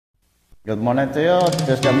Good morning to you.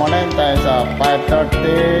 Tuesday morning, time is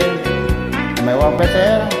 5:30. My work is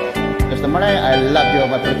here. Tuesday morning, I love you,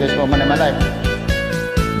 my prettiest woman in my life.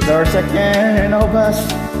 There's a king of us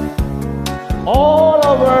all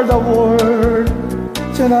over the world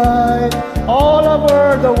tonight. All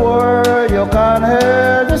over the world, you can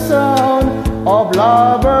hear the sound of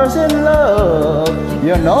lovers in love.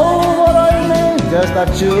 You know what I mean? Just the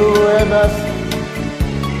two of us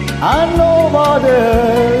and nobody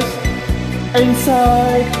else.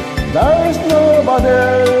 Inside, there's nobody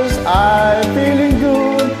else. I'm feeling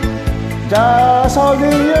good, just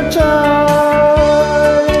holding your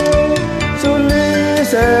child. So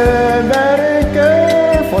listen very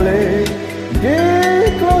carefully,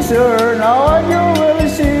 get closer now and you will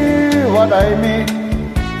see what I mean.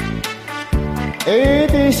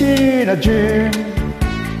 It is in a dream,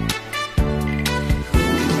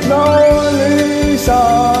 lonely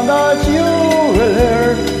sound that you will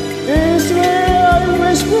hear is where I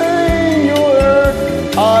whisper in your ear,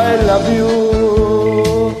 I love you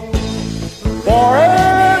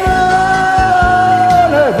forever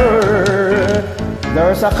and ever.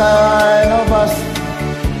 There's a kind of us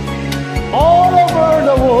all over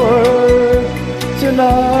the world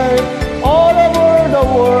tonight. All over the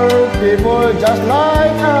world, people just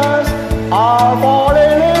like us are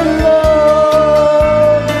falling in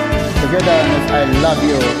love. Together, I love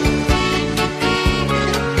you.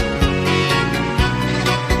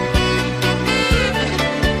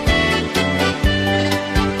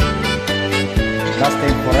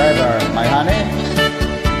 Lasting forever, my honey.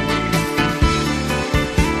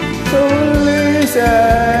 So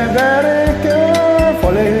listen very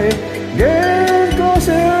carefully, get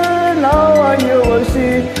closer now and you will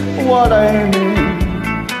see what I mean.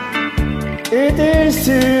 It is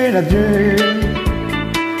in a dream,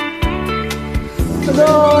 the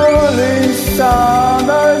only sound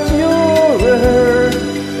that you will hear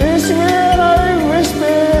is when I whisper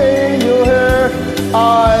in your ear, I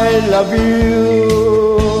love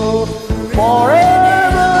you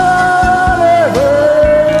forever and ever.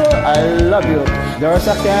 I love you. There's a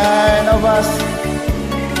kind of us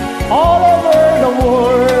all over the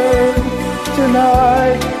world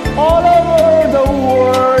tonight. All over the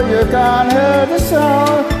world, you can hear the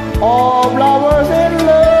sound of lovers in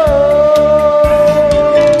love.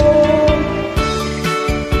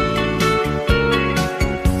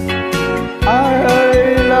 I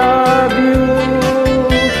love you.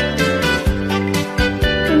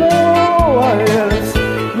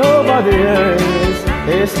 Nobody else,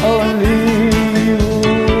 it's only you.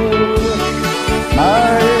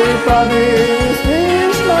 My promise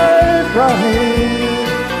is my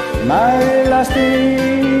promise, my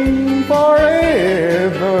lasting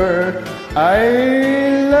forever. I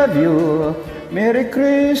love you. Merry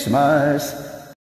Christmas.